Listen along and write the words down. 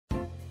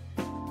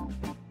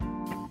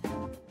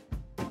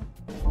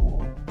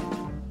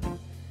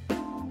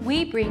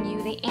we bring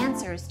you the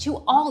answers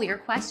to all your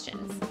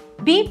questions.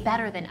 Be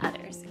better than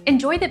others.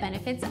 Enjoy the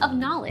benefits of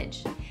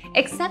knowledge.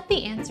 Accept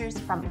the answers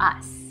from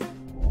us.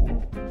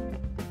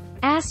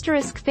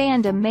 Asterisk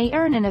fandom may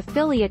earn an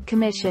affiliate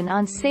commission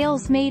on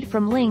sales made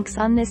from links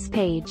on this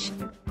page.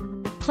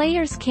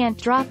 Players can't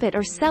drop it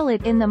or sell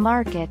it in the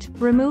market,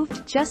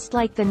 removed just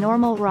like the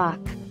normal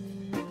rock.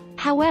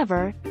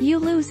 However, you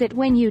lose it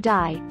when you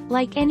die,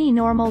 like any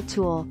normal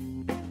tool.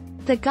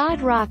 The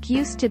God Rock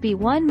used to be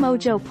 1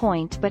 mojo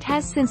point but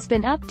has since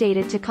been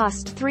updated to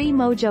cost 3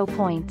 mojo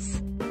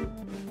points.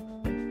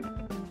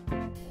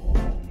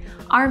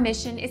 Our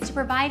mission is to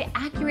provide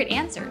accurate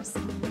answers.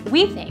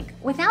 We think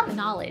without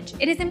knowledge,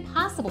 it is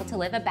impossible to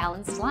live a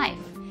balanced life.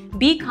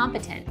 Be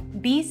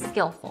competent, be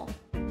skillful.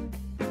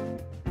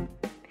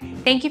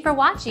 Thank you for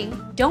watching.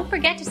 Don't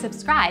forget to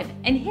subscribe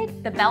and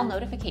hit the bell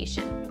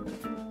notification.